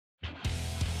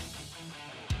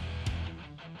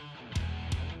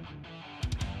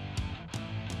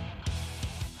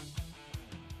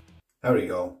Howdy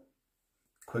y'all.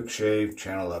 Quick shave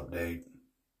channel update.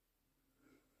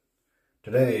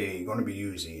 Today going to be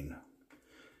using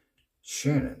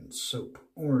Shannon's Soap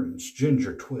Orange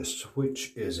Ginger Twist,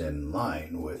 which is in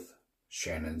line with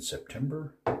Shannon's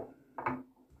September.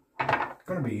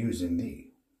 Going to be using the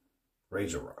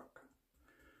Razor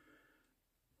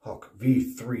Hawk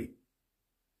V3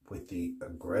 with the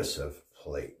aggressive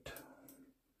plate.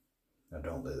 Now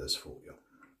don't let this fool you.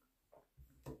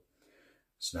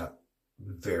 It's not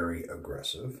very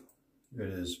aggressive. It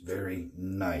is very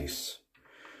nice.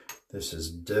 This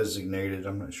is designated,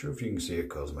 I'm not sure if you can see it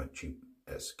because of my cheap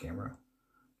S camera.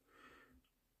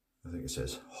 I think it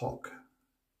says Hawk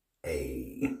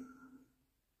A.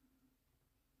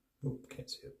 Oh, can't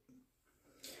see it.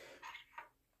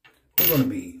 We're going to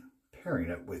be pairing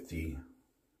it with the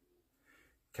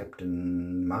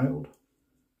Captain Mild.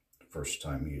 First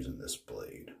time using this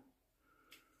blade.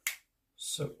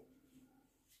 So,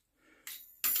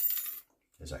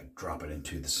 as I drop it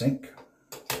into the sink,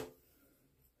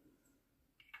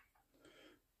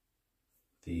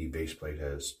 the base plate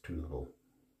has two little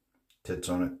tits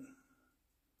on it.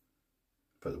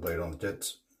 Put the blade on the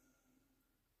tits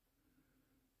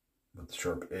with the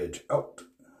sharp edge out.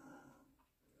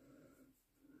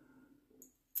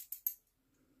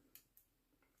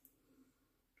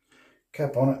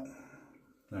 Cap on it.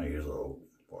 Now use a little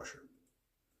washer.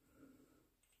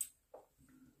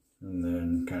 And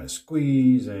then kind of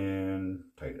squeeze and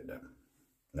tighten it down.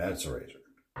 That's a razor.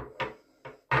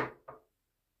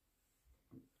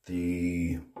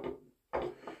 The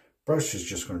brush is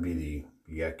just going to be the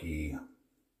yucky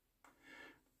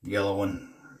yellow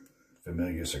one.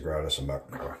 Familia Sagrada,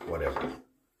 whatever.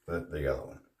 But the yellow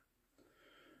one.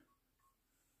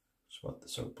 That's what the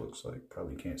soap looks like.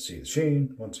 Probably can't see the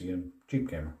sheen. Once again, cheap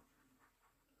camera.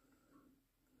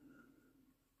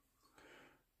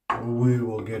 We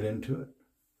will get into it.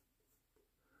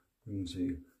 You can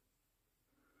see.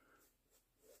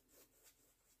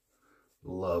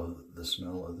 Love the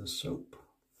smell of this soap.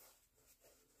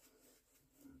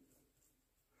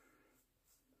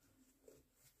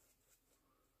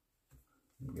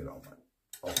 Get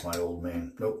off my old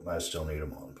man. Nope, I still need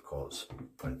them on because I'm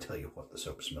going to tell you what the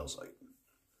soap smells like.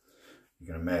 You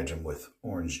can imagine with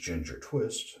orange ginger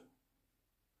twist.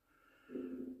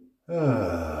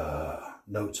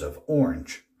 Notes of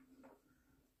orange,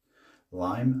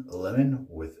 lime, lemon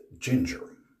with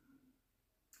ginger,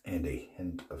 and a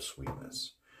hint of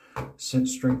sweetness. Scent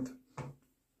strength,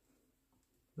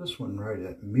 this one right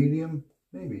at medium,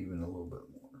 maybe even a little bit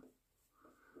more.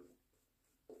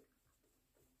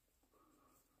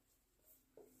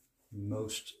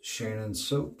 Most Shannon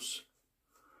soaps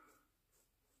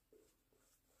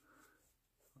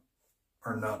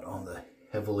are not on the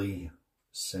heavily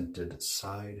scented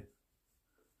side.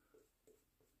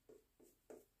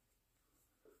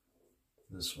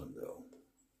 This one, though,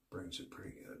 brings it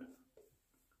pretty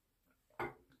good.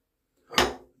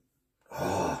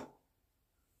 Oh,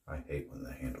 I hate when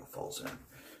the handle falls in.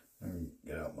 Let me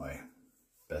get out my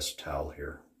best towel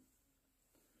here.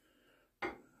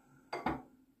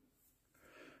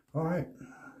 All right.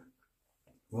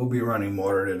 We'll be running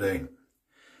water today.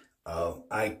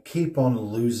 I keep on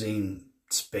losing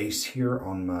space here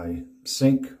on my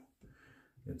sink.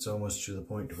 It's almost to the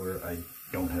point where I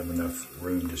don't have enough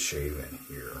room to shave in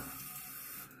here.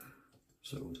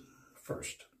 So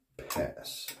first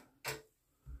pass.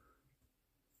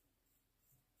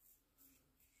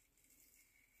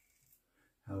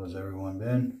 How has everyone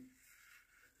been?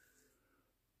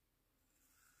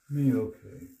 Me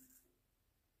okay.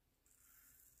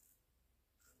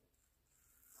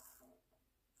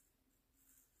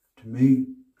 To me,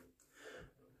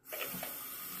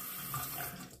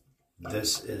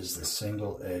 this is the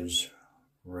single edge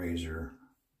razor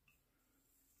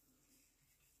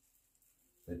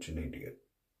that you need to get.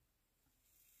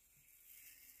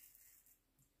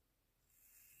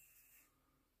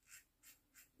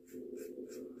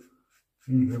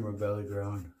 Can you hear my belly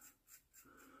growling?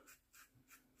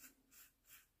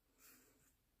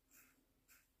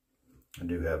 I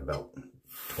do have about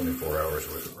 24 hours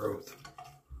worth of growth.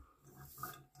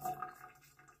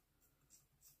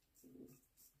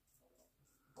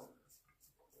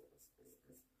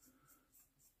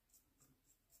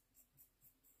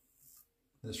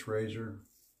 This razor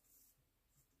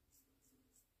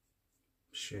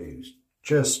shaves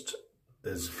just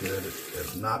as good,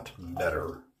 if not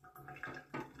better,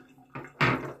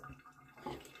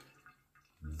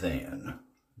 than,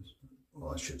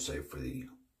 well, I should say for the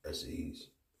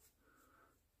SEs,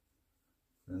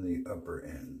 than the upper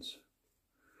ends,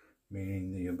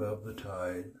 meaning the above the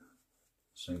tide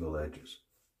single edges.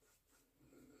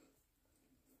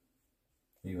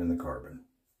 Even the carbon.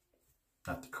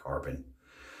 Not the carbon.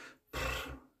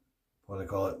 What do they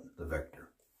call it? The vector.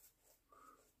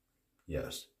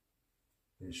 Yes.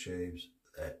 It shaves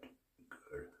that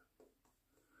good.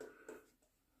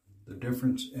 The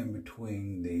difference in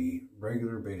between the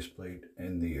regular base plate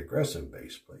and the aggressive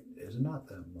base plate is not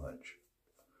that much.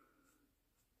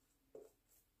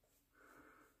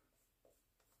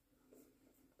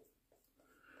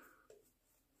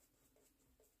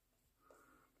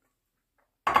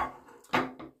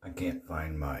 I can't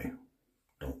find my,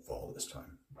 don't fall this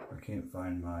time. I can't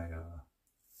find my,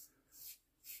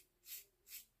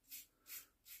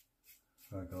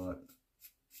 I call it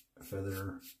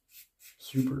feather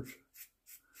supers.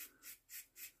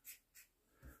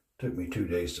 Took me 2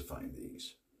 days to find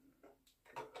these.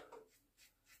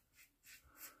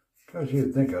 Because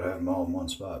you'd think I'd have them all in one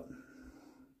spot.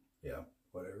 Yeah,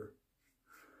 whatever.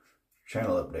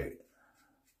 Channel update.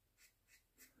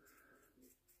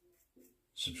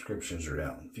 Subscriptions are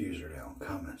down, views are down,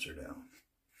 comments are down.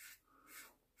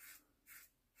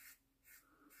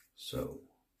 So,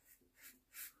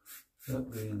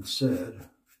 that being said,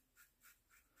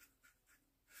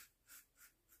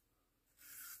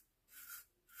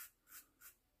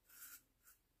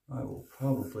 I will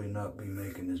probably not be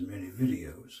making as many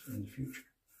videos in the future.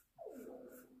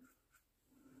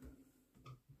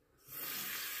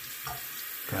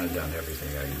 Kind of done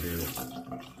everything I can do.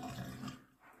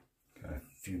 Kind of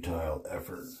futile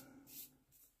effort.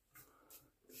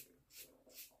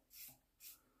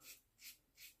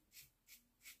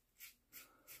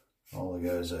 All the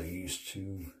guys I used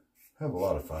to have a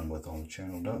lot of fun with on the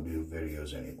channel don't do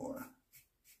videos anymore.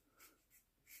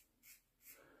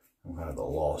 I'm kind of the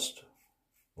last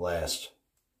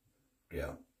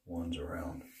ones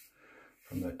around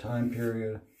from that time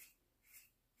period.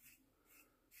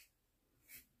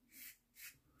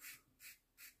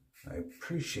 I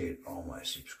appreciate all my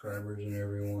subscribers and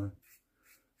everyone,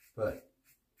 but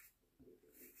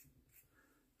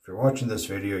if you're watching this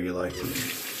video, you like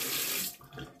it,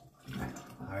 I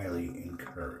highly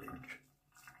encourage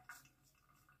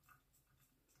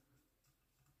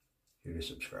you to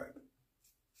subscribe.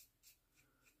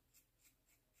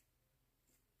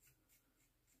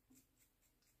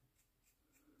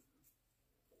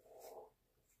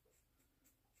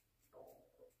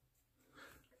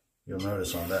 You'll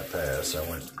notice on that pass, I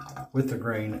went with the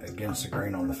grain against the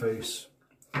grain on the face.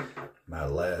 My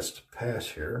last pass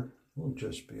here will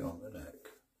just be on the neck.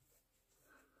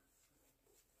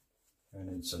 And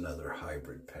it's another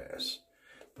hybrid pass.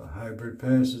 The hybrid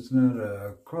pass, it's not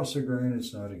across the grain,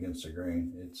 it's not against the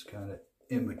grain. It's kind of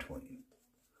in between.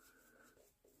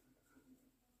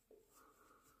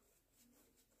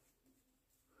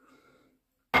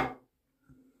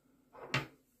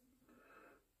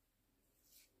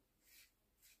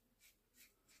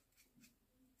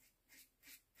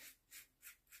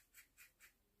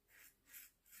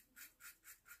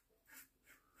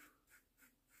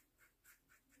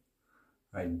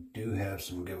 I do have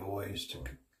some giveaways to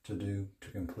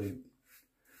complete.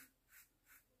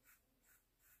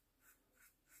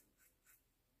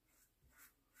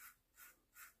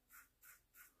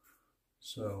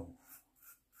 So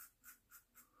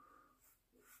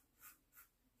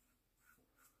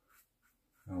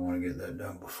I want to get that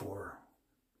done before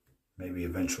maybe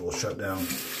eventual shutdown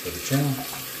for the channel.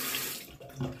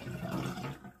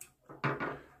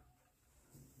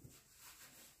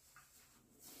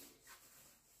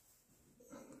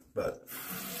 But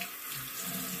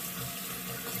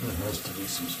there has to be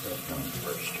some stuff done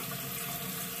first.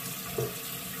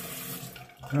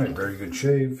 Alright, very good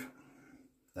shave.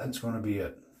 That's going to be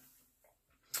it.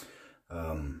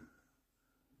 Like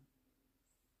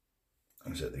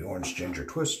I said, the orange ginger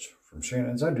twist from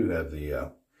Shannon's. I do have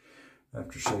the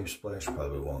aftershave splash.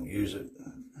 Probably won't use it.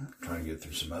 I'm trying to get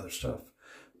through some other stuff.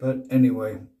 But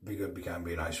anyway, be good, be kind,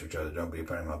 be nice to each other. Don't be a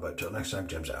pain in my butt. Till next time,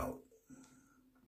 Jim's out.